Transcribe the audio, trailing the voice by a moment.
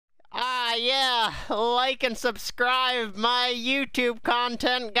Yeah, like and subscribe my YouTube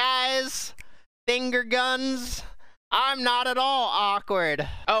content, guys. Finger guns. I'm not at all awkward.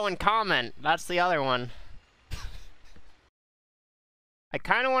 Oh, and comment. That's the other one. I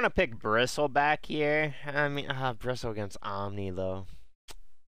kind of want to pick Bristleback here. I mean, Bristle against Omni, though.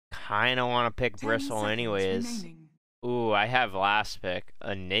 Kind of want to pick Bristle anyways. Remaining. Ooh, I have last pick.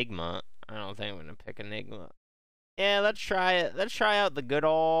 Enigma. I don't think I'm going to pick Enigma. Yeah, let's try it. Let's try out the good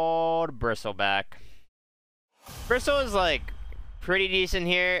old Bristleback. Bristle is, like, pretty decent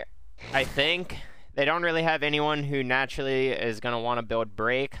here, I think. They don't really have anyone who naturally is going to want to build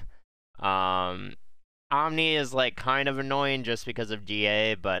Break. Omni is, like, kind of annoying just because of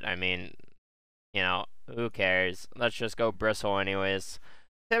GA, but, I mean, you know, who cares? Let's just go Bristle anyways.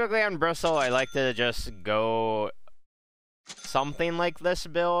 Typically on Bristle, I like to just go something like this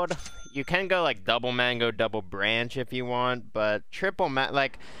build. You can go, like, double mango, double branch if you want, but triple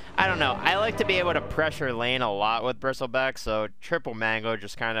like, I don't know. I like to be able to pressure lane a lot with Bristleback, so triple mango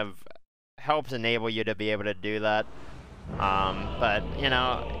just kind of helps enable you to be able to do that. But, you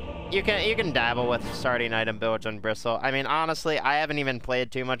know, you can dabble with starting item builds on Bristle. I mean, honestly, I haven't even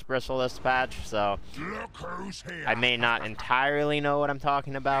played too much Bristle this patch, so I may not entirely know what I'm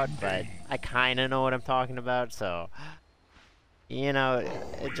talking about, but I kind of know what I'm talking about, so, you know,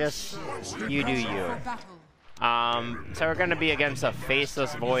 it just, you do you. So we're going to be against a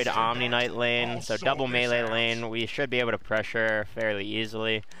Faceless Void Omni Knight lane, so double melee lane. We should be able to pressure fairly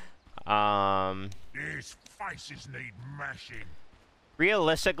easily. These faces need mashing.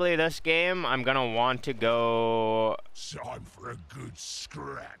 Realistically, this game, I'm going to want to go... Time for a good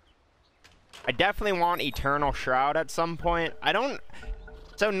scrap. I definitely want Eternal Shroud at some point. I don't...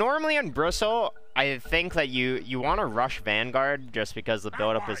 So normally in Bristle, I think that you want to rush Vanguard just because the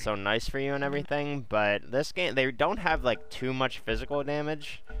buildup is so nice for you and everything, but this game, they don't have, like, too much physical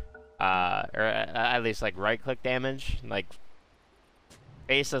damage. Or at least, like, right-click damage. Like,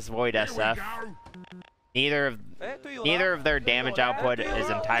 Faceless Void SF. Neither of their damage output is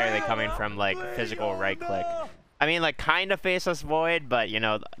entirely coming from, like, physical right-click. I mean, like, kind of Faceless Void, but, you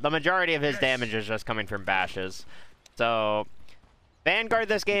know, the majority of his damage is just coming from bashes. So, Vanguard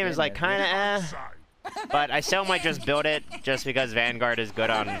this game is, like, kind of eh. But I still might just build it just because Vanguard is good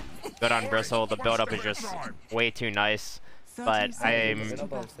on Bristle. The build-up is just way too nice. But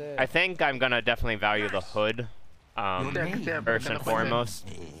I think I'm going to definitely value the Hood first and foremost.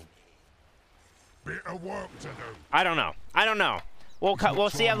 Bit of work to do. I don't know. We'll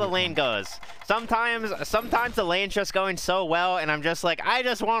see how the lane goes. Sometimes the lane's just going so well, and I'm just like, I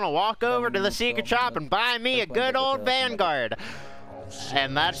just want to walk over to the secret shop and buy me a good old Vanguard.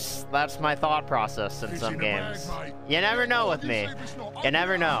 And that's my thought process in some games. You never know with me. You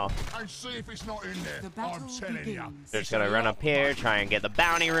never know. Just gonna run up here, try and get the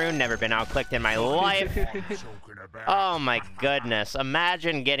bounty rune. Never been outclicked in my life. Oh my goodness.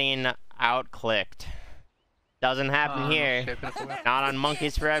 Imagine getting outclicked. Doesn't happen here. Not on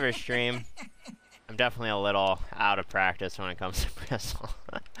Monkeys Forever stream. I'm definitely a little out of practice when it comes to Bristle.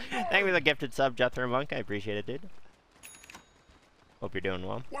 Thank you for the gifted sub, Jethro Monk. I appreciate it, dude. Hope you're doing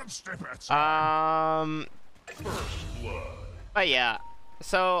well. One step at a time. But yeah.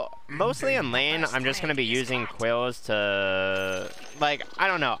 So, mostly in lane, I'm just going to be using Quills to, like, I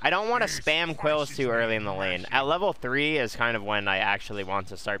don't know. I don't want to spam Quills too early in the lane. At level 3 is kind of when I actually want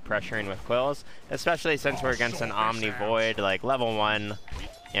to start pressuring with Quills, especially since we're against an Omni Void. Like, level 1,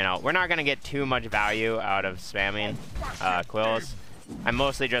 you know, we're not going to get too much value out of spamming Quills. I'm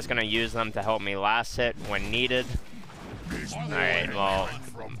mostly just going to use them to help me last hit when needed. Alright, well,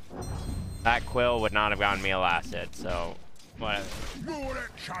 that Quill would not have gotten me a last hit, so... whatever.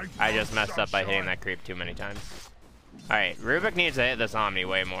 I just messed up by hitting that creep too many times. Alright, Rubik needs to hit this Omni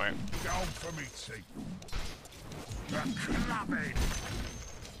way more.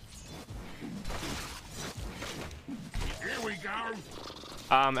 Here we go.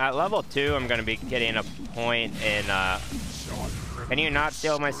 At level 2, I'm gonna be getting a point in, can you not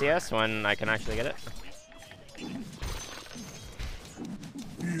steal my CS when I can actually get it?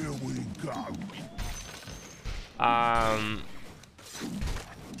 Here we go.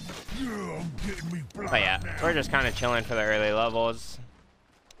 But yeah, we're just kind of chilling for the early levels.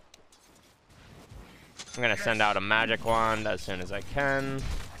 I'm gonna send out a magic wand as soon as I can.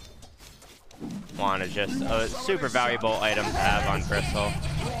 Wand is just a super valuable item to have on Bristle.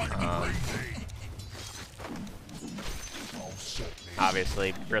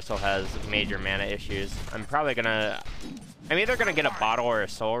 Obviously, Bristle has major mana issues. I'm either gonna get a bottle or a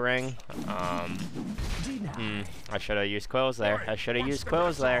soul ring. I should have used Quills there.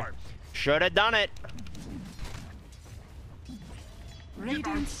 Should have done it.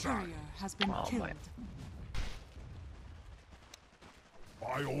 Radiant's courier has been killed.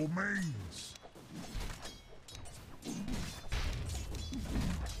 By all means.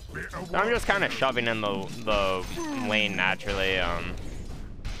 I'm just kind of shoving in the lane naturally.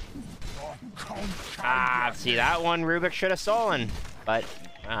 See, that one Rubik should have stolen, but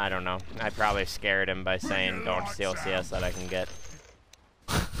I don't know. I probably scared him by saying don't steal CS that I can get.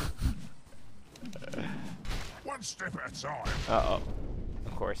 One step at a time. Uh-oh.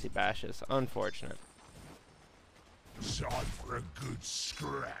 Of course he bashes. Unfortunate. Time for a good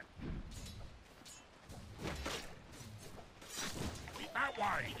scrap. That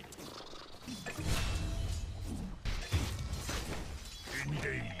way.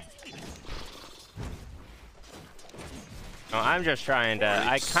 Indeed. No, I'm just trying to.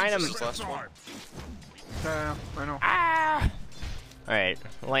 I kind of. Yeah, I know. Ah! Alright,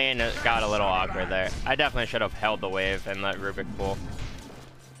 lane got a little awkward there. I definitely should have held the wave and let Rubik pull.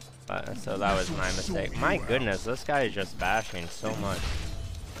 So that was my mistake. My goodness, this guy is just bashing so much.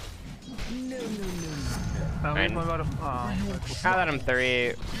 And now that I'm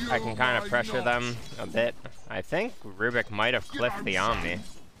 3, I can kind of pressure them a bit. I think Rubik might have clipped the Omni,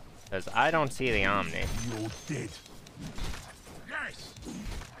 because I don't see the Omni. You're dead. Yes.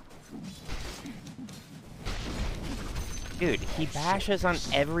 Dude, he bashes on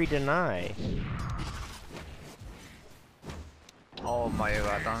every deny. Oh my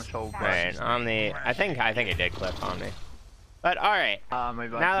god, I'm so bad. Right, Omni. I think he did clip Omni. But alright, now My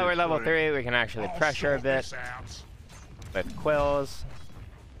that we're level sorry. 3, we can actually pressure a bit with quills.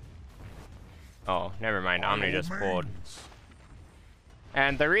 Oh, never mind, Omni just pulled.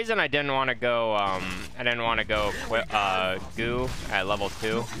 And the reason I didn't want to go, goo at level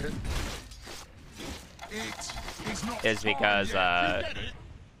 2 is because,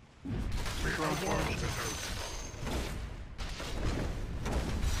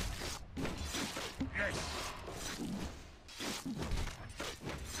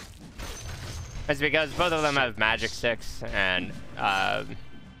 it's because both of them have magic sticks, and, well,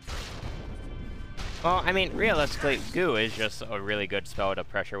 I mean, realistically, goo is just a really good spell to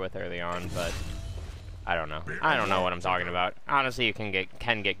pressure with early on, but I don't know. I don't know what I'm talking about. Honestly, you can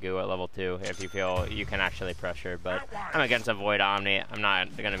get goo at level 2 if you feel you can actually pressure, but I'm against a Void Omni. I'm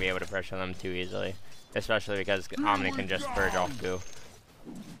not going to be able to pressure them too easily, especially because Omni can just purge off goo.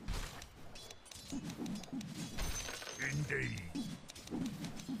 Indeed.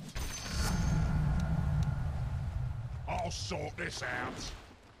 I'll sort this out.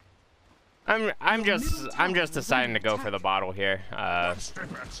 I'm just deciding to go for the bottle here.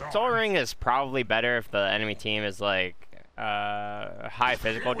 Soul Ring is probably better if the enemy team is like high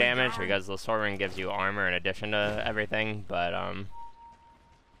physical damage, because the Soul Ring gives you armor in addition to everything. But I'm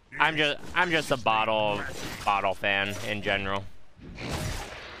just a bottle fan in general.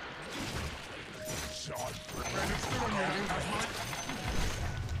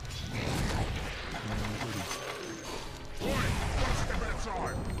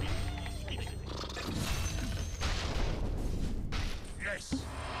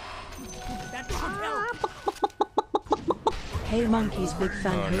 Hey monkeys, big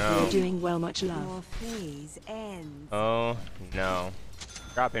fan, Oh, hope no. you're doing well, much love. Your phase ends. Oh no,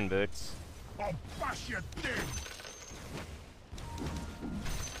 dropping boots. I'll bash you dead.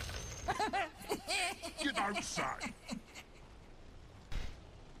 You don't say.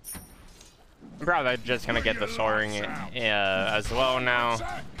 I'm probably just gonna get the Soul Ring as well now.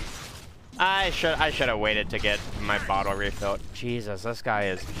 I should have waited to get my bottle refilled. Jesus, this guy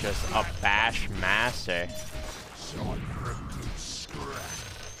is just a bash master. Time for a good scrap.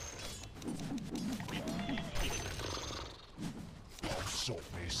 I'll sort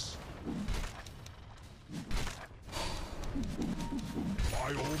this.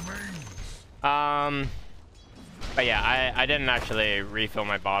 By all means. But yeah, I didn't actually refill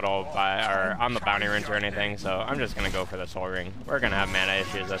my bottle on the bounty rinse or anything, so I'm just gonna go for the Soul Ring. We're gonna have mana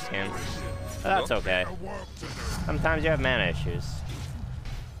issues this game, but that's okay. Sometimes you have mana issues,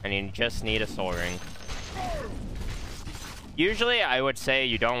 and you just need a Soul Ring. Usually, I would say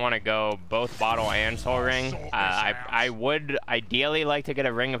you don't want to go both bottle and Soul Ring. I would ideally like to get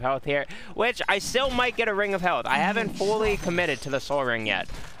a Ring of Health here, which I still might get a Ring of Health. I haven't fully committed to the Soul Ring yet.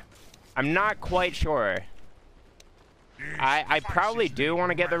 I'm not quite sure. I probably do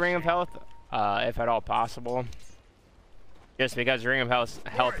want to get the Ring of Health, if at all possible. Just because Ring of Health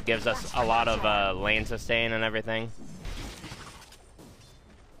gives us a lot of lane sustain and everything.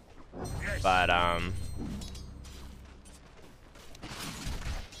 But,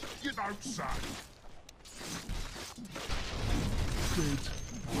 You don't say.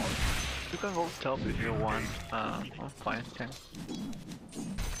 You can go top if you want. I'm fine, thanks.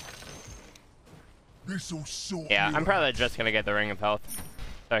 This'll sort Yeah, you I'm probably out. just gonna get the Ring of Health,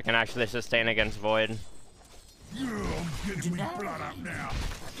 so I can actually sustain against Void. Yeah, I'm getting me blood up now.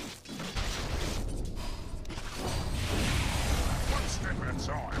 One step at a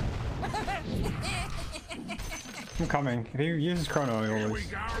time. I'm coming. If he uses Chrono, he Here we always.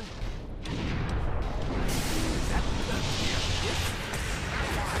 go.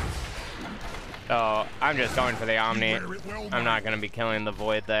 So I'm just going for the Omni. I'm not gonna be killing the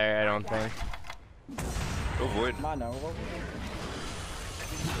Void there, I don't think. Go Void.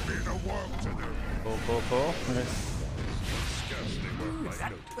 Bit of work to do. Cool, cool, cool.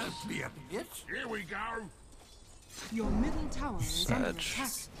 Here we go. Your middle tower is under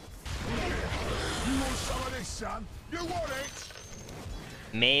attack. You want some of this, son? You want it?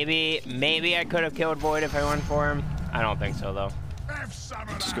 Maybe I could have killed Void if I went for him. I don't think so though. Have some of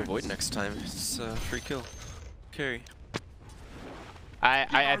Just that. go Void next time. It's free kill. Carry.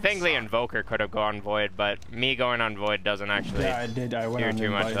 I think the Invoker could have gone Void, but me going on Void doesn't actually. Yeah, I did. I went do on too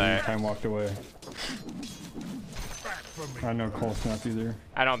him, much but he there. kind of walked away. Back for me. I know Cole Snap either.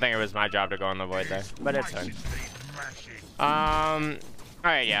 I don't think it was my job to go on the Void there, but it's fine.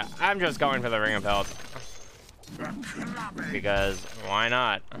 Alright, yeah, I'm just going for the Ring of Health because why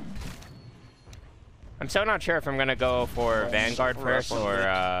not? I'm still not sure if I'm gonna go for Vanguard first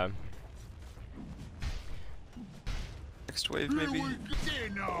or Next wave, maybe. you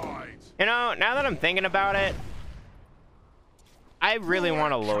know, now that I'm thinking about it, I really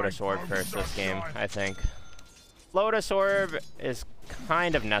want a Lotus Orb first this game, I think. Lotus Orb is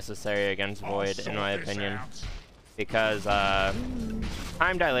kind of necessary against Void, in my opinion, because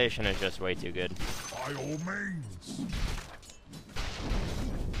time dilation is just way too good By all means.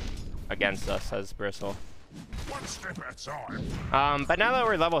 against us, says Bristle. One step at a time. But now that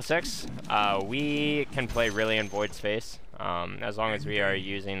we're level 6, we can play really in Void's face, as long as we are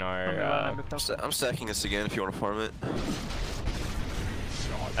using our, I'm stacking this again if you want to farm it.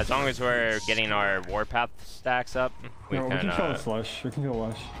 as long as we're getting our Warpath stacks up, we No, we can kill can, the Slush. We can kill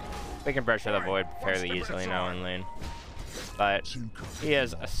Lush. we can pressure the Void fairly easily now in lane. But he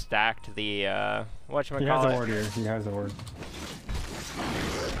has stacked the, He has a whatchamacallit, ward here. He has a ward.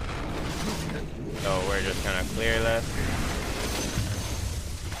 so we're just gonna clear this.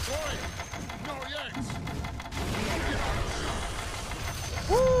 Not yet.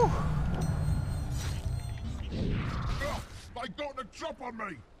 Woo! Oh, they got the drop on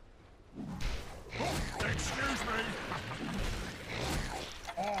me. Oh, excuse me.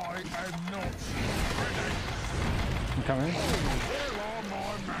 I am not ready. I'm coming. Where are my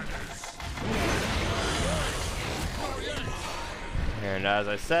manners? Not yet. And as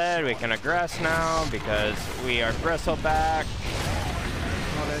I said, we can aggress now because we are Bristleback.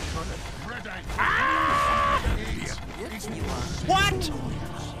 Ready. What?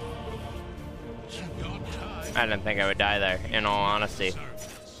 I didn't think I would die there, in all honesty.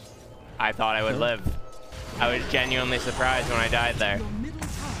 I thought I would live. I was genuinely surprised when I died there. Your middle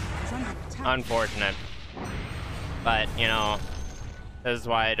tower is under attack. Unfortunate. But, you know, this is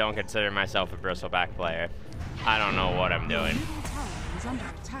why I don't consider myself a Bristleback player. I don't know what I'm doing. Middle tower is under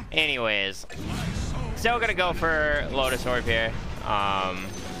attack. Anyways, still gonna go for Lotus Orb here.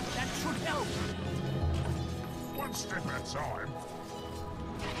 One step at a time.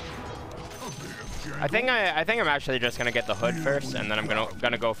 I think I'm actually just gonna get the hood first, and then I'm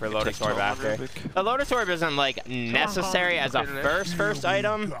gonna go for Lotus Take Orb top after. real quick. The Lotus Orb isn't like necessary as a first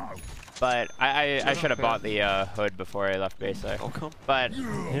item, but I should have bought the hood before I left base there. I'll come. But He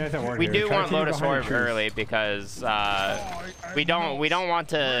has a ward we here. do Try to want keep him Lotus behind the Orb trees. early because we don't want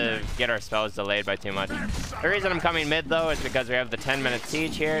to get our spells delayed by too much. The reason I'm coming mid though is because we have the 10-minute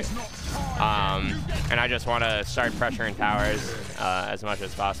siege here, and I just want to start pressuring towers as much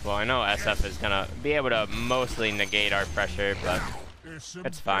as possible. I know SF is gonna be able to mostly negate our pressure, but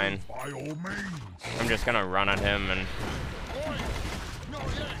it's fine. By all means. I'm just gonna run at him and Not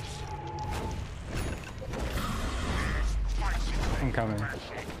yet. I'm coming. I am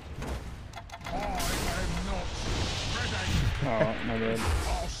not ready. Oh, my bad.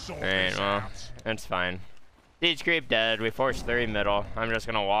 I'll sort alright, this well, out. it's fine. Siege creep dead. We forced 3 middle. I'm just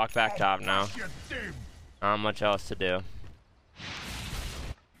gonna walk back top now. You dim. Not much else to do.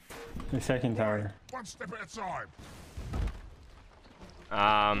 The second tower. One step at a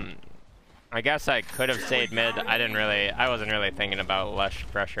time. I guess I could have stayed mid. I wasn't really thinking about Lush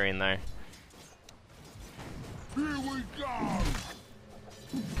pressuring there. Here we go.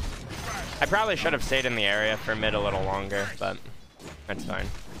 I probably should have stayed in the area for mid a little longer, but that's fine.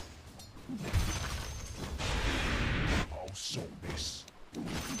 I'll sort this.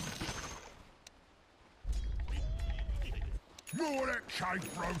 More of that cake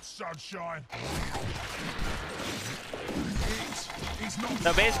throat, sunshine. It is not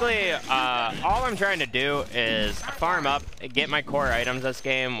So basically, all I'm trying to do is farm up, get my core items this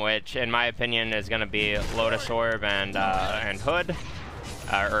game, which in my opinion is going to be Lotus Orb and Hood,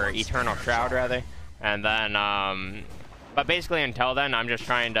 or Eternal Shroud rather. And then, but basically until then, I'm just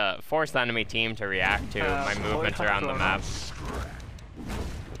trying to force the enemy team to react to my movements around the map.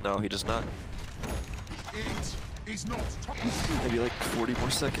 No, he does not. It is not Maybe like 40 more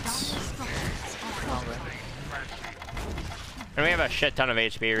seconds. And we have a shit ton of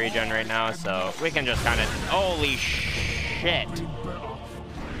HP regen right now, so we can just kind of... Holy shit!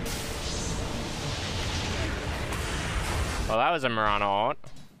 Well, that was a Murano ult.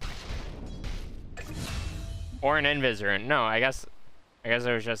 Or an Invisurine. No, I guess it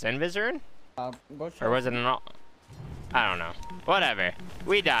was just Invisurine? Or was it an ult? I don't know. Whatever.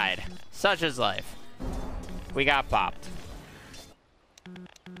 We died. Such is life. We got popped.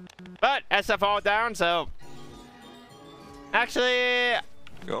 But SF all down, so... Actually...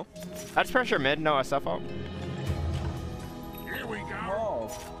 Go. Let's pressure mid, no SF ult. Here we go.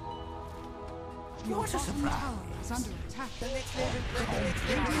 Your bottom tower is under attack. Radiant's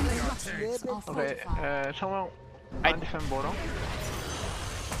structures are Okay, fortified. someone I- defend bottom.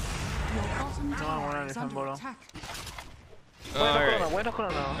 Your bottom wanna tower is defend under bottom. attack. Alright. Wait a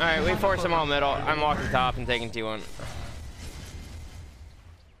corner. Alright, we force them all middle. I'm walking top and taking T1.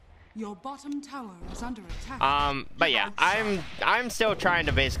 Your bottom tower is under attack. But yeah, I'm still trying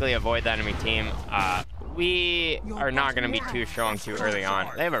to basically avoid the enemy team. We are not going to be too strong too early on.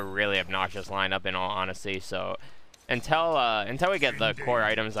 They have a really obnoxious lineup in all honesty, so until we get the core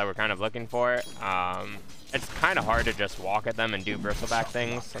items that we're kind of looking for, it's kind of hard to just walk at them and do bristleback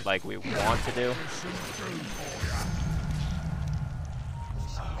things like we want to do.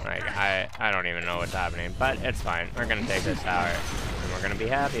 Like, I don't even know what's happening, but it's fine. We're going to take this tower, and we're going to be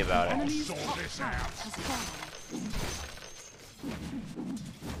happy about it. Enemy's top tower has fallen.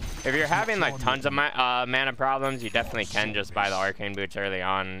 If you're having like tons of mana problems, you definitely can just buy the arcane boots early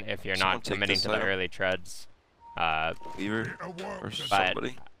on if you're Someone not take committing this to the item. early treads. Weaver or But-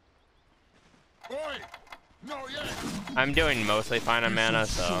 somebody. Oi! Not yet. I'm doing mostly fine on mana,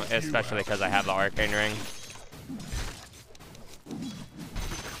 so especially because I have the arcane ring.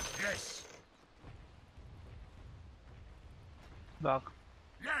 Yes. Back.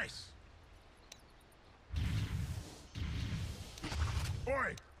 Yes.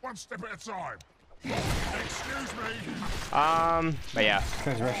 Oi! One step at a time. Excuse me. But yeah, This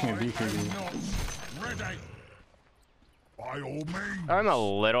guy's rushing a BKB. Not ready. By all means. I'm a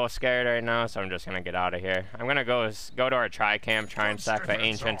little scared right now, so I'm just gonna get out of here. I'm gonna go to our tri-camp, try and stack the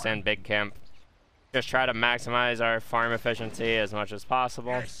ancients in big camp. Just try to maximize our farm efficiency as much as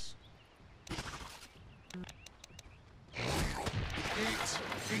possible. Yes.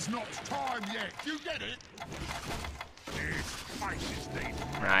 It is not time yet. You get it? His face is deep.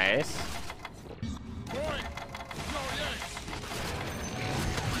 Nice. Oi! Not yet.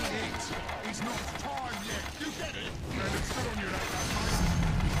 It is not time yet. You get it? Man, it's good on you that mate.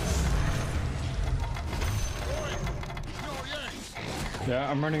 Oi! Not yet. Yeah,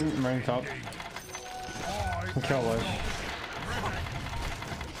 I'm running top. I Kill Lush.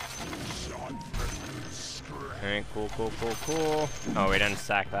 Alright, cool. Oh, we didn't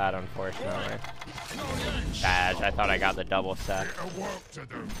stack that, unfortunately. Badge, I thought I got the double stack. bit of work to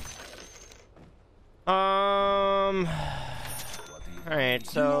do. Alright,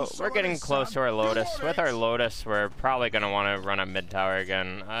 so we're getting close to our Lotus. With our Lotus, we're probably going to want to run a mid tower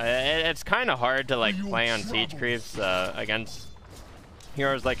again. It's kind of hard to like play on siege creeps against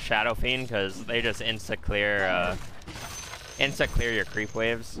heroes like Shadow Fiend because they just insta-clear your creep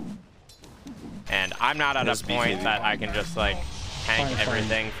waves. And I'm not at a point that I can just like tank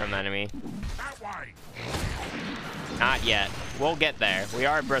everything from the enemy. That way. Not yet. We'll get there. We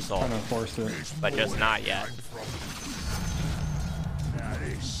are Bristle, Trying to force it. but just not yet. Now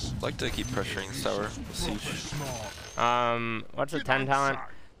this. I'd like to keep pressuring this tower. Siege. Smart. What's a 10 talent?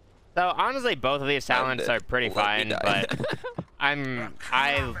 So honestly, both of these talents are pretty Let me fine, die. but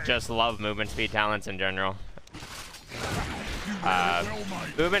I just love movement speed talents in general.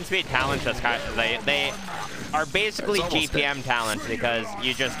 Movement speed talents just they are basically It's almost GPM talents because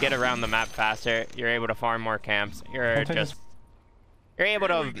you just get around the map faster. You're able to farm more camps. You're able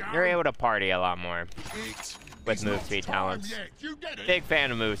to party a lot more It with is move not speed time talents. yet. You get it? Big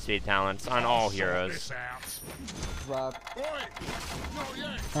fan of move speed talents on all Sort heroes. this out. Oi! Not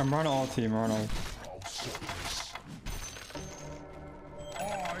yet. I'm running all team, run all. I'll sort this. I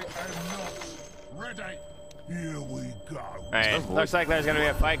am not ready. Here we go. Alright, looks like there's gonna be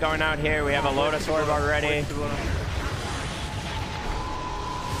a fight going out here. We have a Lotus Orb already.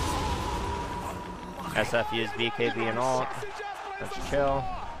 SF used BKB and ult. Let's chill.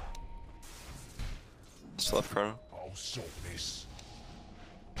 Just left chrono. I'll sort this.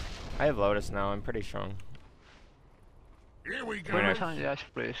 I have Lotus now, I'm pretty strong. Here we go. One more time, yes,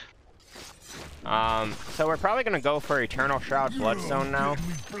 please. So we're probably gonna go for Eternal Shroud Bloodstone now. Getting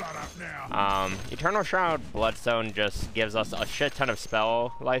me blood up now. Eternal Shroud Bloodstone just gives us a shit ton of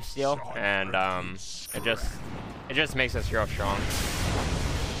spell lifesteal, and it just makes us real strong.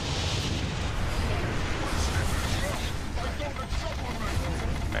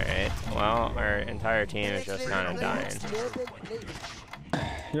 Alright, well, our entire team is just kind of dying.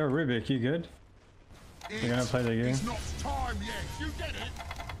 Yo, Rubik, you good? You gonna play the game? It's not time yet. You get it?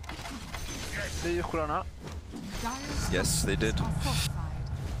 Did you chrono? Yes, they did.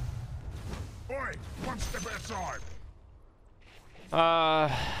 Oi, one step at a time.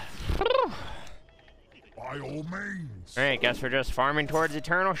 By all means. Alright, guess we're just farming towards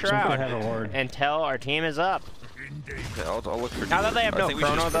Eternal Think they have Shroud a ward. until our team is up. Indeed. Okay, I'll look for. Now that they have I no think we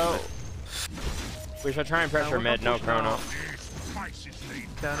should chrono just though, push we should try and pressure mid, no chrono. Yes, face is needed.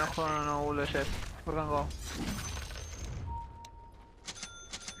 Yeah, no chrono, no ult shit. We can go.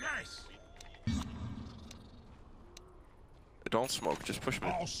 Yes. it. Don't smoke. Just push me.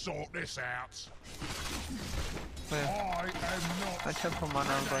 I'll sort this out. Wait, I am not. I check for mana,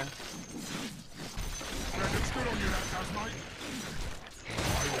 I'm going. It looks good on you, that does, mate. By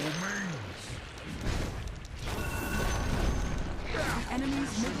all means.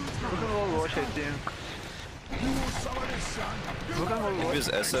 Enemy's middle We tower. can go rush it, team. You want some of this, son? We can go rush. Invis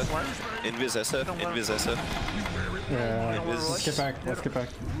SF. Invis SF. Invis SF. Yeah, Invis. let's get back. Let's get back.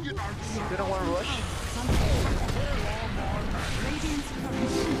 You don't suck. You don't want to rush? Radiant's current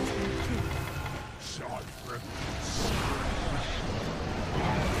shield improved. Side friend.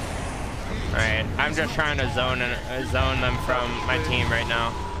 Alright, I'm just trying to zone them from my team right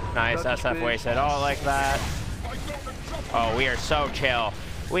now. Nice, SF wasted all like that. Oh, we are so chill.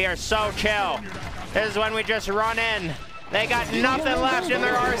 We are so chill. This is when we just run in. They got nothing left in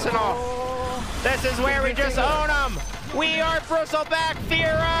their arsenal. This is where we just own them. We are Bristleback,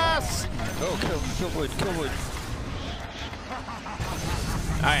 fear us. Oh, kill Void. Kill Void.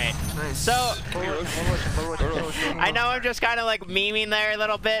 Alright, Nice. so I I know I'm just kind of like memeing there a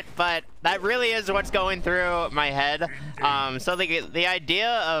little bit, but that really is what's going through my head. So the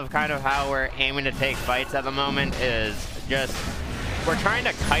idea of kind of how we're aiming to take fights at the moment is just we're trying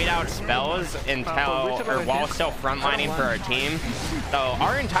to kite out spells until or while still frontlining for our team. So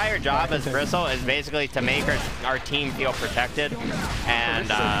our entire job as Bristle is basically to make our team feel protected. And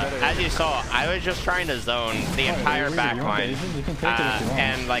as you saw, I was just trying to zone the entire backline.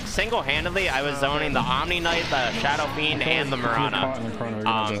 And like single-handedly, I was zoning the Omni Knight, the Shadow Fiend, and the Mirana.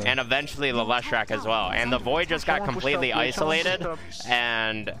 And eventually the Leshrac as well. And the Void just got completely isolated.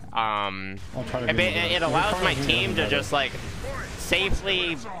 And it allows my team to just like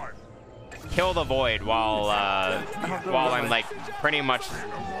safely kill the Void while I'm like pretty much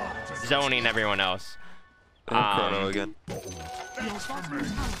zoning everyone else. Chrono again. Your bottom tower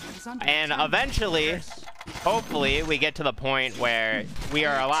is under And eventually, hopefully, we get to the point where we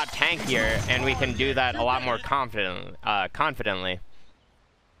are a lot tankier and we can do that a lot more confidently.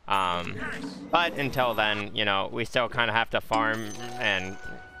 But until then, you know, we still kind of have to farm and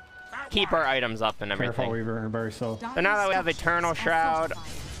keep our items up and Careful, everything. Weaver, very slow. So now that we have Eternal Shroud,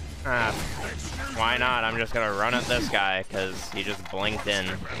 why not? I'm just gonna run at this guy because he just blinked in.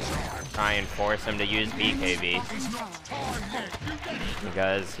 Try and force him to use BKB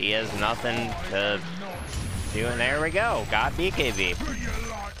because he has nothing to do. And there we go, got BKB. Put your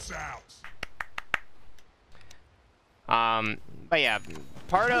lights out. But yeah,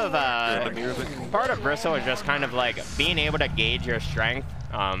 part of Bristle is just kind of like being able to gauge your strength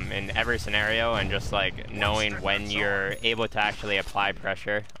in every scenario and just like knowing when you're able to actually apply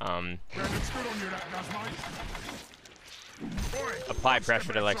pressure. Apply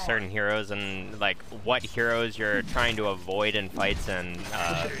pressure to like certain heroes and like what heroes you're trying to avoid in fights and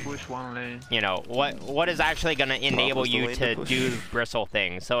push one lane. you know what is actually going to enable you to do Bristle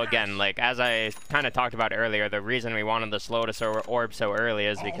things. So again, like as I kind of talked about earlier, the reason we wanted the Lotus orb so early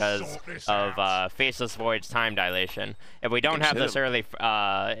is because of Faceless Void's time dilation. If we don't have this early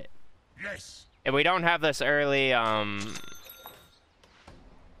if we don't have this early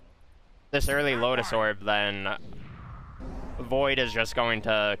Lotus orb, then Void is just going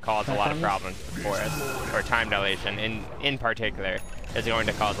to cause a lot of problems for us, or time dilation in particular is going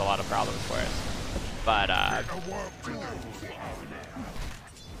to cause a lot of problems for us. But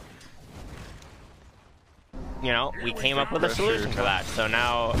you know, we came up with a solution for that. So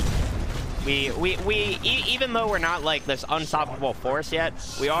now Even though we're not like this unstoppable force yet,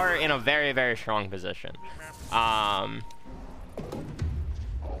 we are in a very, very strong position. I'm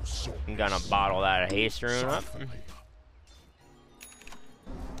gonna bottle that haste rune up.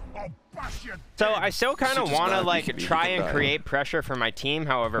 So I still kind of want to like try and create pressure for my team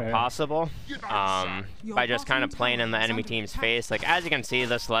however possible, by just kind of playing in the enemy team's face. Like as you can see,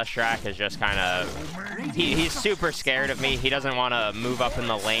 this Lestrak is just kind of, he's super scared of me. He doesn't want to move up in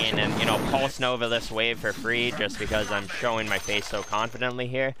the lane and, you know, pulse Nova this wave for free just because I'm showing my face so confidently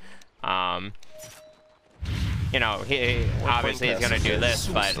here. You know, he obviously is going to do this,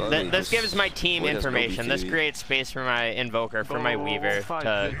 but this gives my team information. This creates space for my Invoker, for my Weaver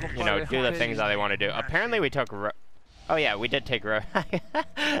to, you know, do the things that they want to do. Apparently we took... Oh yeah, we did take... That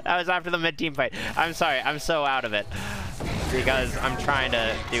was after the mid-team fight. I'm sorry, I'm so out of it. Because I'm trying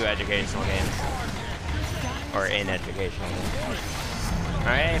to do educational games. Or in educational games.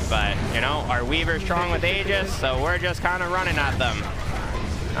 Alright, but, you know, our Weaver's strong with Aegis, so we're just kind of running at them.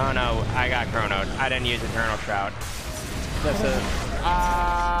 Oh no, I got chronoed. I didn't use Eternal Shroud. This is...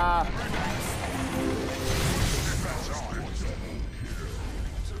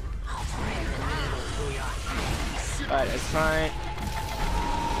 But it's fine.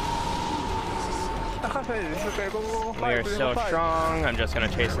 We are so strong. I'm just gonna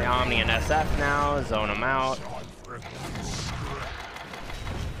chase the Omni and SF now, zone them out.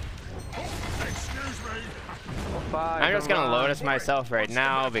 I'm just gonna Lotus myself right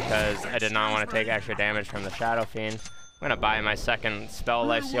now because I did not want to take extra damage from the Shadow Fiend. I'm gonna buy my second spell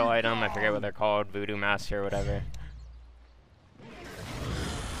lifesteal item. I forget what they're called, Voodoo Master or whatever.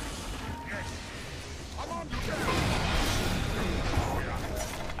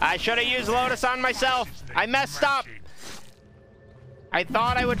 I should have used Lotus on myself. I messed up. I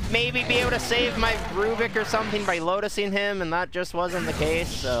thought I would maybe be able to save my Rubik or something by Lotusing him, and that just wasn't the case,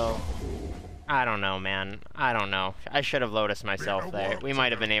 so... I don't know, man. I don't know. I should have Lotus myself there. We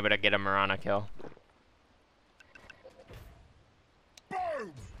might have been able to get a Mirana kill.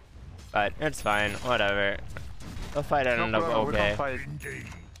 But it's fine. Whatever. The fight ended up okay.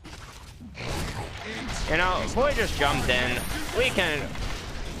 You know, boy just jumped in. We can...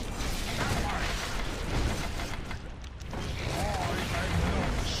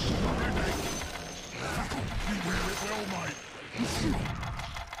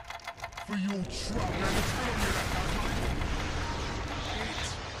 For your trouble.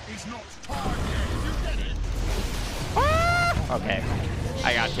 It's not time yet. You get it? Ah! Okay.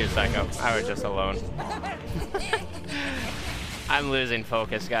 I got you, Psycho. I was just alone. I'm losing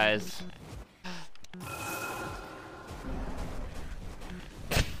focus, guys.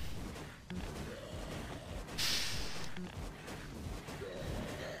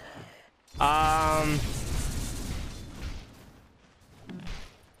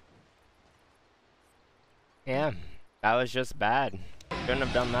 Yeah, that was just bad. Shouldn't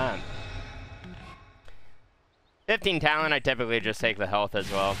have done that. 15 talent, I typically just take the health as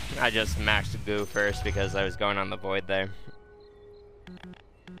well. I just maxed Goo first because I was going on the Void there.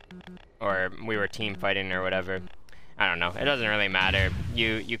 Or we were team fighting or whatever. I don't know. It doesn't really matter.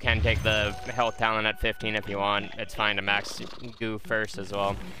 You can take the health talent at 15 if you want. It's fine to max Goo first as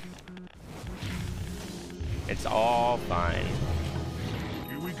well. It's all fine.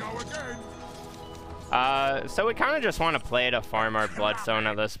 Here we go again. So we kind of just want to play to farm our Bloodstone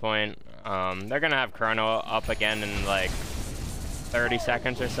at this point. They're gonna have Chrono up again in like 30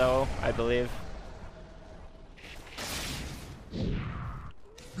 seconds or so, I believe.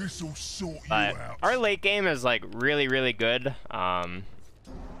 This'll sort you But out. our late game is like really, really good.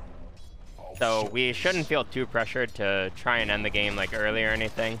 So we shouldn't feel too pressured to try and end the game like early or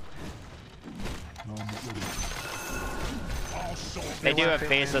anything. They do have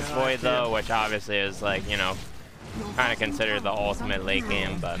Faceless Void though, which obviously is like, you know, kind of considered the ultimate late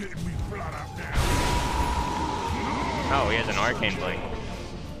game, but... Oh, he has an Arcane Blink.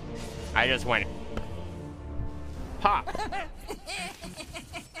 I just went... Pop!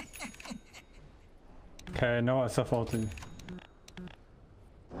 Okay, no SF ulti.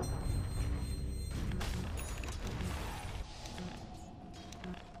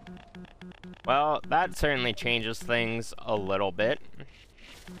 Well, that certainly changes things a little bit.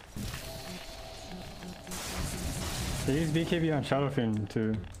 They use BKB on Shadow Fiend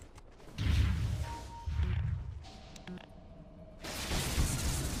too.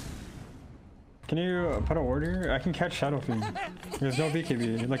 Can you put a ward here? I can catch Shadow Fiend. There's no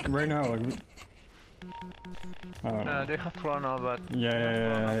BKB. Like right now, like. They have Chrono, but...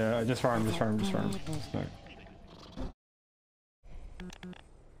 Yeah. Just farm.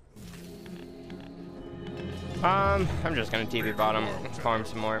 I'm just gonna TP bottom, farm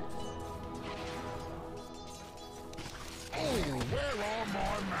some more. Where are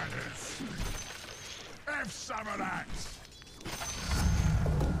my manners? Have some of that.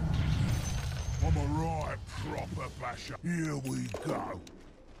 I'm a right proper basher. Here we go.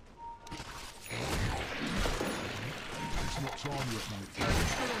 It's not time yet, mate.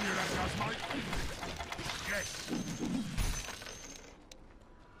 It's good on you, that does, mate. Yes.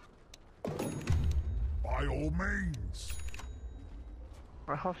 By all means.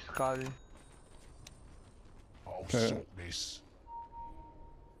 I have Scotty. I'll Okay. sort this.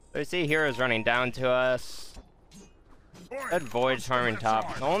 So we see heroes running down to us. That Void's farming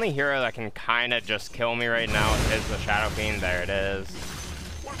top. The only hero that can kind of just kill me right now is the Shadow Fiend. There it is.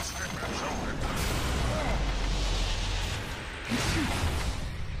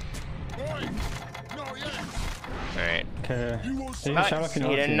 Alright. Okay. But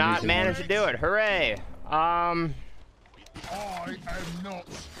he did not manage to do it. Hooray! I am not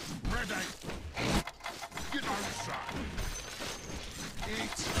ready. You know, sir.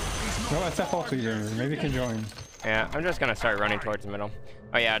 It is No not SFL leader. Maybe you can join. Yeah, I'm just gonna start running towards the middle.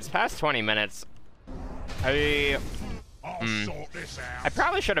 Oh yeah, it's past 20 minutes. I'll sort this I out.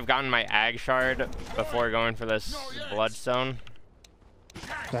 probably should have gotten my Ag Shard before going for this Bloodstone.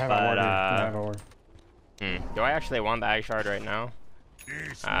 They have But, a order. They have a order. Do I actually want the Ag Shard right now?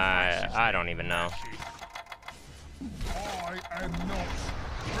 Yes, I don't even know. I am not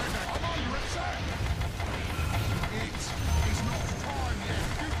ready. I'm under attack. It is not time yet.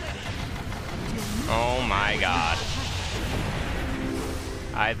 You get it? Oh my god.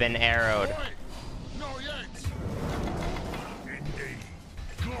 I've been arrowed. Oi, not yet. Indeed.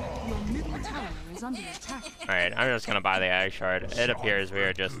 Your middle tower is under attack. Alright, I'm just gonna buy the Ag Shard. It appears we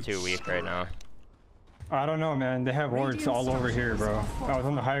are just too weak right now. I don't know, man. They have wards all over here, bro. I was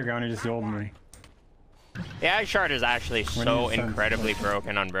on the higher ground. He just yelled me. The Ag Shard is actually so incredibly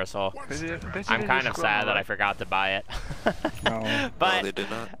broken on Bristle. I'm kind of sad that I forgot to buy it. No. But they did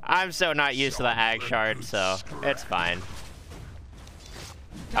not. I'm so not used to the Ag Shard, so it's fine.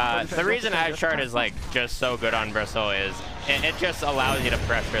 The reason Ag Shard is like just so good on Bristle is it just allows you to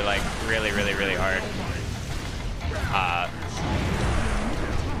pressure like really hard.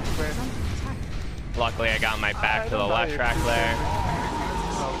 Luckily I got my back to the left track there.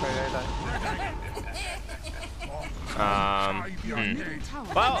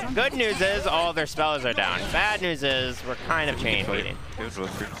 Well, good news is all their spells are down. Bad news is we're kind of chain beating. It is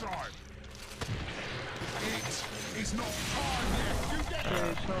not time yet. You get it?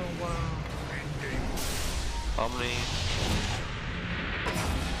 Indeed. How many?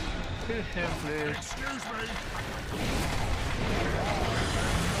 Kill him, please. Excuse me.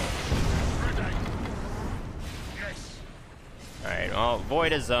 Yes. Alright, well,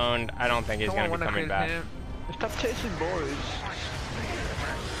 Void is zoned. I don't think he's going to be coming back. Stop chasing boys.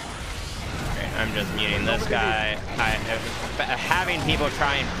 Okay, I'm just muting this guy. Having people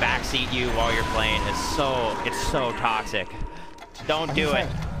try and backseat you while you're playing is it's so toxic. Don't do it.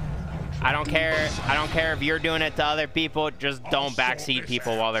 I don't care if you're doing it to other people, just don't backseat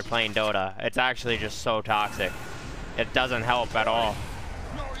people while they're playing Dota. It's actually just so toxic. It doesn't help at all.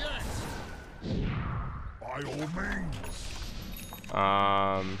 Not yet. By all means.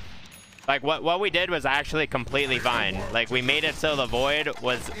 Like what we did was actually completely fine. Like we made it so the Void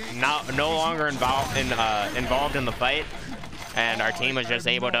was no longer involved in the fight, and our team was just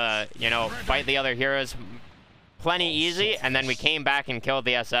able to, you know, fight the other heroes plenty easy, and then we came back and killed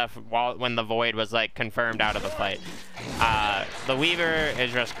the SF when the Void was like confirmed out of the fight. The Weaver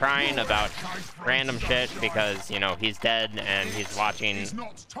is just crying about random shit because, you know, he's dead and he's watching, It's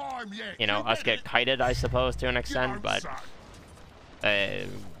not time yet. you know, us get kited, I suppose, to an extent, but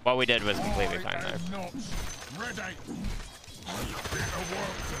what we did was completely fine there. Not ready. Bit of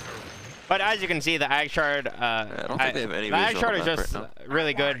work to do. But as you can see, the Ag Shard, don't think they have any the Ag visual Shard is on that just right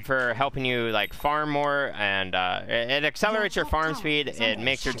really good for helping you like farm more, and it accelerates your farm speed. It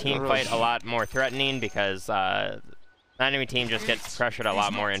makes your team fight a lot more threatening because the enemy team just gets pressured a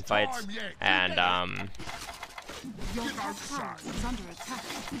lot more in fights, and Your top tower is under attack.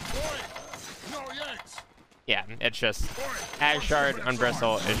 Oi, not yet. yeah, it's just Ag Shard on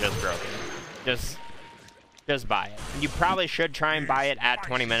Bristle is just broken. Just buy it. You probably should try and buy it at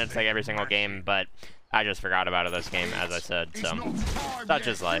 20 minutes like every single game, but I just forgot about it this game, as I said, so such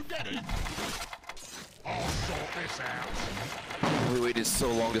is life. I'll sort this out. We waited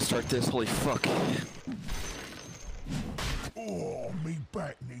so long to start this. Holy fuck. Oh, me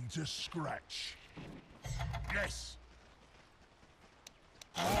back needs a scratch. Yes.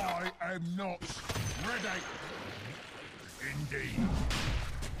 I am not ready. Indeed.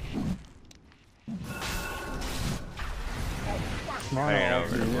 Come on, Right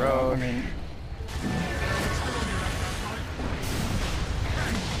over the yeah, road. I mean,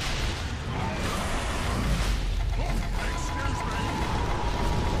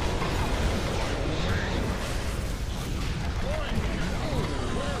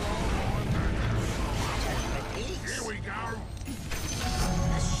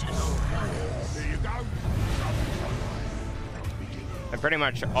 I pretty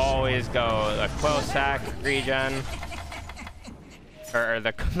much always go the quill sack regen. Or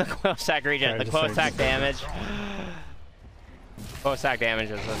the quill sack regen, the quill sack damage. Quill sack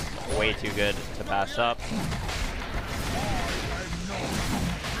damage is just way too good to pass up.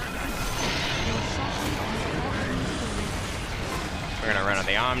 We're gonna run on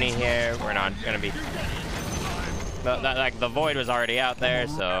the Omni here. We're not gonna be... Like, the Void was already out there,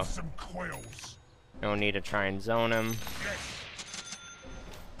 so... no need to try and zone him.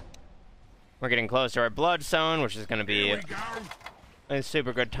 We're getting close to our Blood Zone, which is gonna be a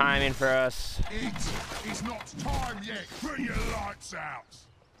super good timing for us. It's not time yet. Put your lights out.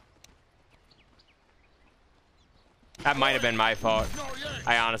 That might have been my fault.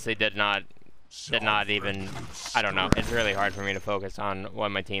 I honestly did not even, I don't know. It's really hard for me to focus on what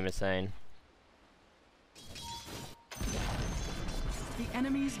my team is saying. The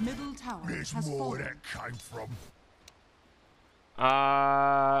enemy's middle tower There's has more fallen. where that came from.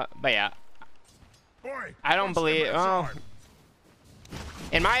 But yeah. Oi, I don't what's the believe, oh. time?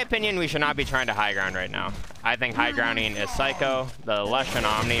 In my opinion, we should not be trying to high ground right now. I think high grounding is psycho. The Lush and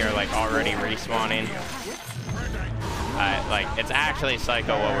Omni are like already respawning. Like, it's actually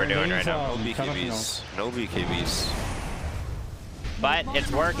psycho what we're doing right now. No BKBs. No BKBs. But it's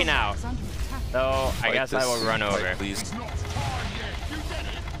working out. So I guess I will run over. Please. It's not time yet. You get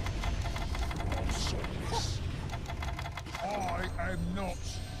it? I'm serious. I am not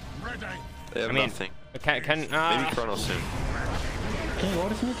ready. They have I mean, nothing. Can Maybe Chrono soon. Can you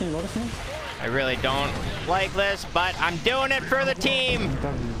lotus me? Can you lotus me? I really don't like this, but I'm doing it for the team.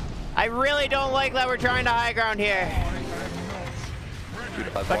 I really don't like that we're trying to high ground here.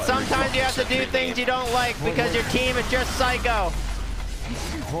 Dude, But sometimes you have to do things you don't like because your team is just psycho.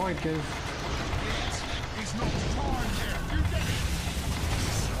 Void, guys. It's not time yet. You get it?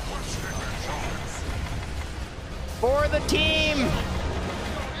 For the team.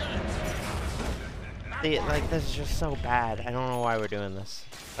 See, like, this is just so bad. I don't know why we're doing this,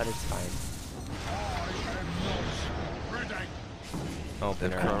 but it's fine.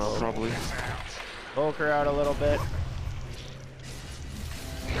 Open her Chrono out. probably. Poke her out a little bit.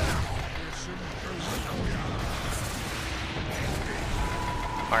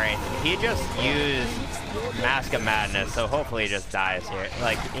 Alright, he just used Mask of Madness, so hopefully he just dies here.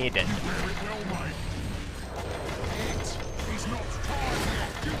 Like, he didn't.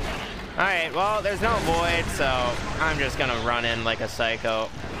 Alright, well, there's no Void, so I'm just gonna run in like a psycho.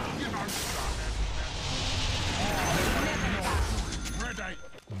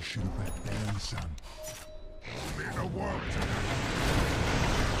 You should have bet down, son. Bit of work to do.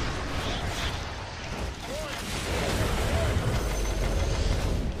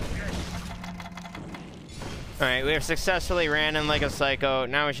 Alright, we have successfully ran in like a psycho.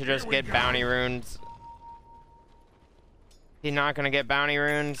 Now we should just get bounty runes. He's not gonna get bounty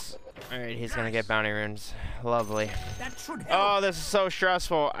runes. Alright, he's gonna get bounty runes. Lovely. That should help. Oh, this is so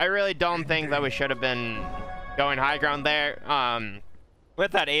stressful. I really don't think that we should have been going high ground there.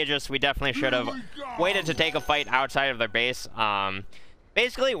 With that Aegis, we definitely should have waited to take a fight outside of their base.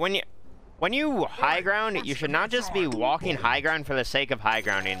 Basically, when you high ground, you should not just be walking high ground for the sake of high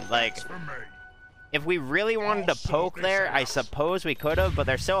grounding. Like, For me. if we really wanted to poke there, I suppose we could have, but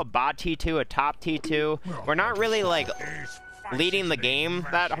there's still a bot T2, a top T2. We're not really, like, leading the game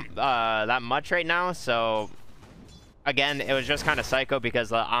that much right now, so again, it was just kind of psycho because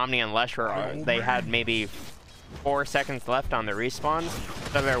the Omni and Lesh were, they had maybe 4 seconds left on the respawns,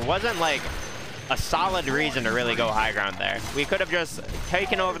 so there wasn't like a solid reason to really go high ground there. We could have just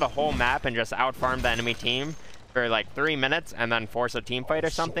taken over the whole map and just out-farmed the enemy team for like 3 minutes and then force a team fight or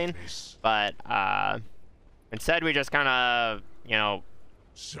something, but instead we just kind of, you know,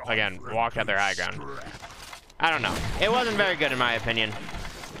 again, walked at their high ground. I don't know. It wasn't very good in my opinion.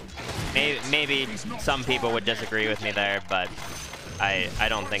 Maybe some people would disagree with me there, but I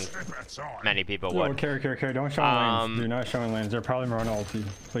don't think many people Yo, would. carry. Don't show lanes. Do not show lanes. They're probably Marana ulti.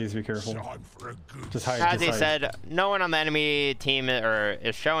 Please be careful. Just hide. As just he hide. said, no one on the enemy team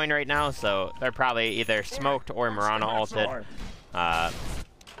is showing right now, so they're probably either smoked or Marana ulted.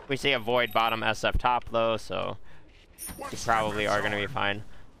 We see a Void bottom SF top though, so we probably are going to be fine.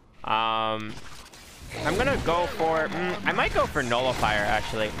 I'm gonna go for, I might go for Nullifier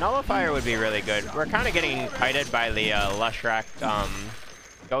actually. Nullifier would be really good. We're kind of getting kited by the Lushrak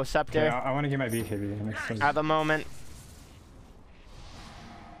Ghost Scepter Yeah, I want to get my BKB. at the moment.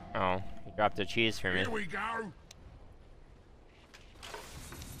 Oh, he dropped a cheese for me. Here we go.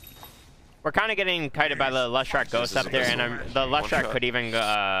 We're kind of getting kited by the Lushrak Ghost Scepter, and the Lushrak could even, Can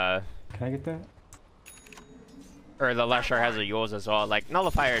I get that? or the Lushrak has a Yules as well. Like,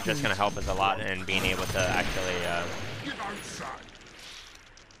 Nullifier is just gonna help us a lot in being able to actually, You don't say.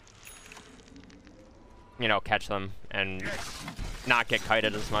 you know, catch them and not get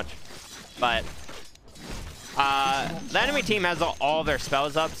kited as much. But the enemy team has all their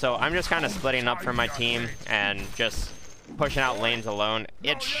spells up, so I'm just kind of splitting up from my team and just pushing out lanes alone.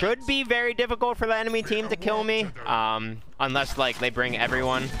 It should be very difficult for the enemy team to kill me, unless like they bring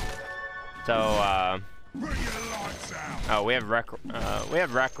everyone. So oh, we have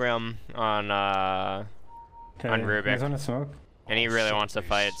Requiem on Rubik, on the smoke. and he really wants to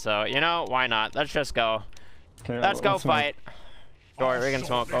fight. So you know, why not? Let's just go. Okay, Let's go fight. Sure, we can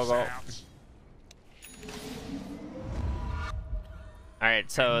smoke. Go.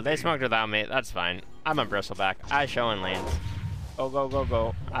 Alright, so they smoked without me. That's fine. I'm a Bristleback. I show in lanes.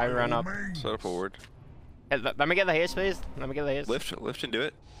 Go. I run up. Set up forward. Hey, let me get the haste, please. Let me get the haste. Lift and do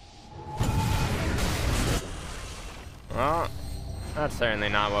it. Well, that's certainly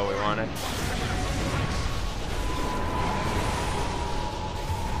not what we wanted.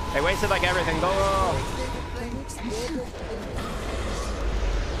 They wasted like everything. Go.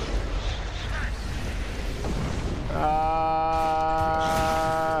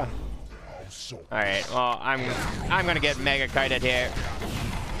 Alright, well, I'm gonna get mega kited here.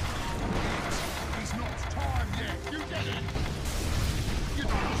 It's not time yet. You get it. You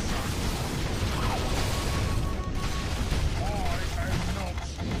don't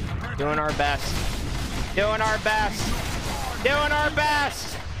understand. Doing our best. Doing our best. Doing our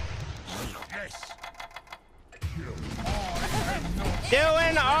best. Yes.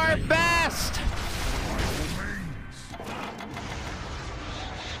 Doing our best.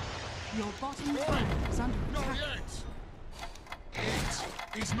 Your bottom tower is under Not attack. yet.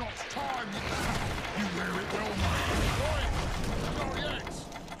 It is not time yet. You wear it well, mate. Not yet.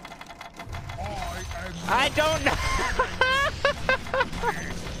 I don't know.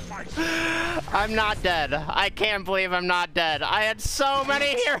 I'm not dead. I can't believe I'm not dead. I had so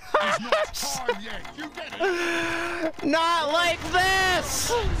many heroes. It's not time yet. You get it. Not like this.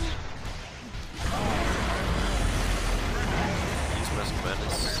 Use Mask of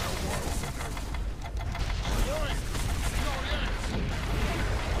Madness.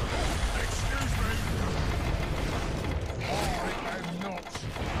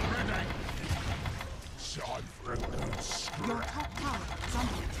 Your top tower is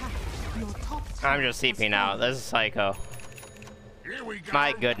under attack. Your top tower I'm just CPing out. This is psycho. Here we go.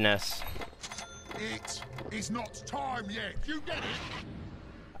 My goodness. It is not time yet. You get it.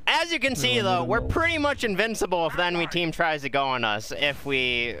 As you can see, though, we're pretty much invincible if the enemy team tries to go on us if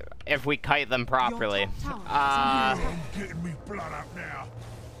we kite them properly. Getting me blood up now.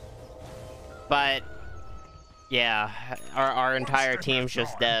 But yeah, our entire team's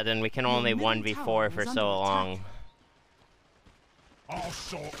just dead, and we can only 1v4 for so long. I'll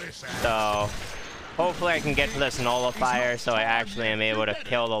sort this out. So hopefully I can get to this nullifier, so I actually am able to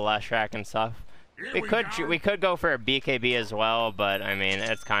kill the Leshrac and stuff. We could go for a BKB as well, but I mean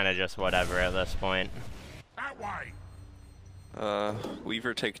it's kind of just whatever at this point. That way.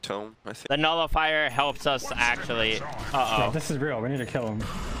 Weaver take Tome, I think. The nullifier helps us actually. Yeah, this is real. We need to kill him.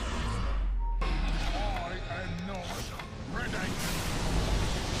 I am not ready.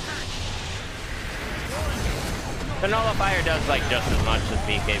 The nullifier does like just as much as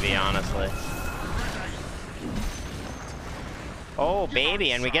BKB, honestly. Oh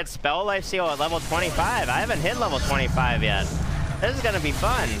baby, and we get spell life seal at level 25. I haven't hit level 25 yet. This is gonna be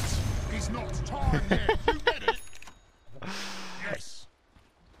fun. It's not time yet. You get it. Yes.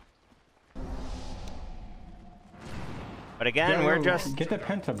 But again, we're just. Get the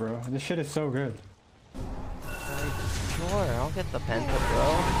penta, bro. This shit is so good. Sure, I'll get the penta,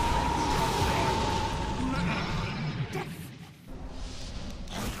 bro.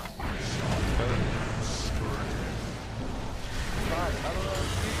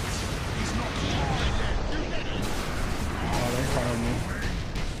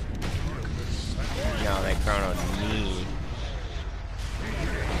 No, they chronoed me.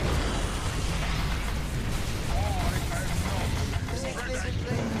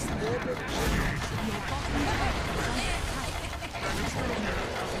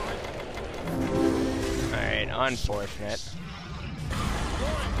 Alright, unfortunate.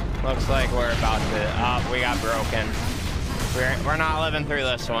 Looks like we're about to. Oh, we got broken. We're not living through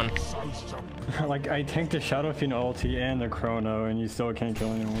this one. Like, I tanked the Shadow Fiend ulti and the Chrono, and you still can't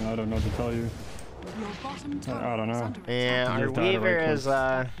kill anyone. I don't know what to tell you. I don't know. Yeah, our Just died Weaver right is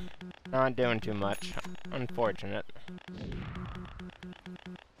not doing too much. Unfortunate.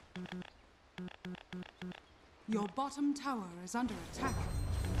 Your bottom tower is under attack.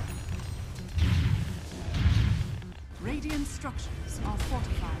 Radiant structures are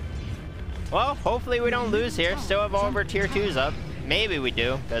fortified. Well, hopefully we don't lose here. Still have all of our tier 2s up. Maybe we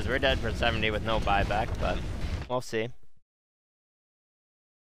do, because we're dead for 70 with no buyback, but we'll see.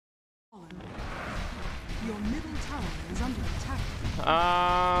 Your middle tower is under attack.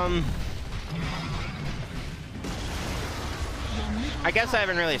 I guess I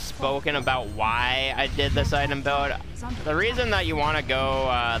haven't really spoken about why I did this item build. The reason that you want to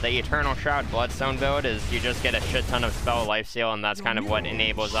go the Eternal Shroud Bloodstone build is you just get a shit ton of spell lifesteal, and that's kind of what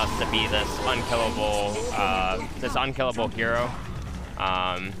enables us to be this unkillable hero.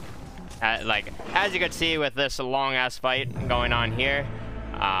 Like, as you could see with this long-ass fight going on here,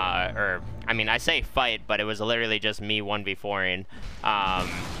 or, I mean, I say fight, but it was literally just me 1v4ing.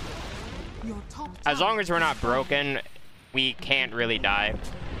 As long as we're not broken, we can't really die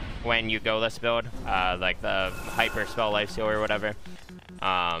when you go this build, like the hyper spell lifesteal or whatever.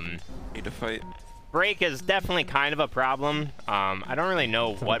 Need to fight. Break is definitely kind of a problem. I don't really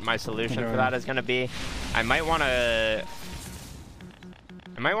know what my solution for that is going to be. I might want to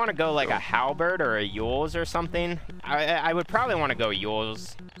go like a halberd or a Yules or something. I would probably want to go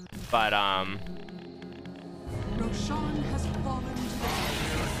Yules, but Roshan has fallen to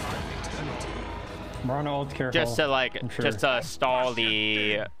We're on ult, careful. just to like, sure. just to stall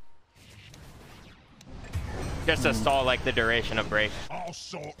the, like the duration of break. I'll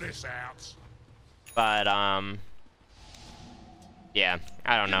sort this out. But yeah,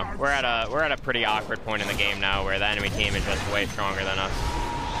 I don't know. We're at a pretty awkward point in the game now where the enemy team is just way stronger than us.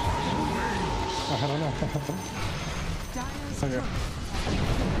 I don't know. Okay.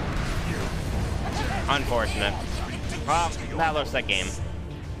 Unfortunate. Well, that looks like game.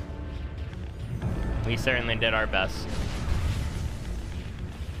 We certainly did our best.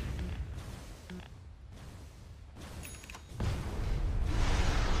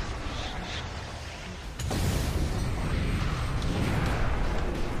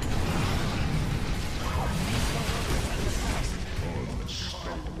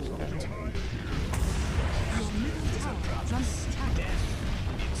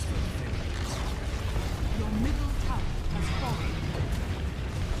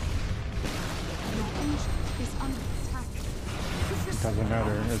 Doesn't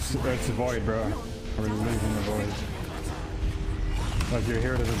matter. It's void, bro. We're leaving the void. Like, your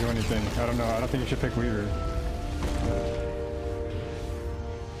hero doesn't do anything. I don't know. I don't think you should pick Weaver.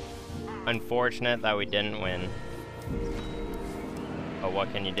 Unfortunate that we didn't win. But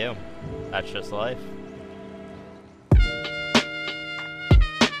what can you do? That's just life.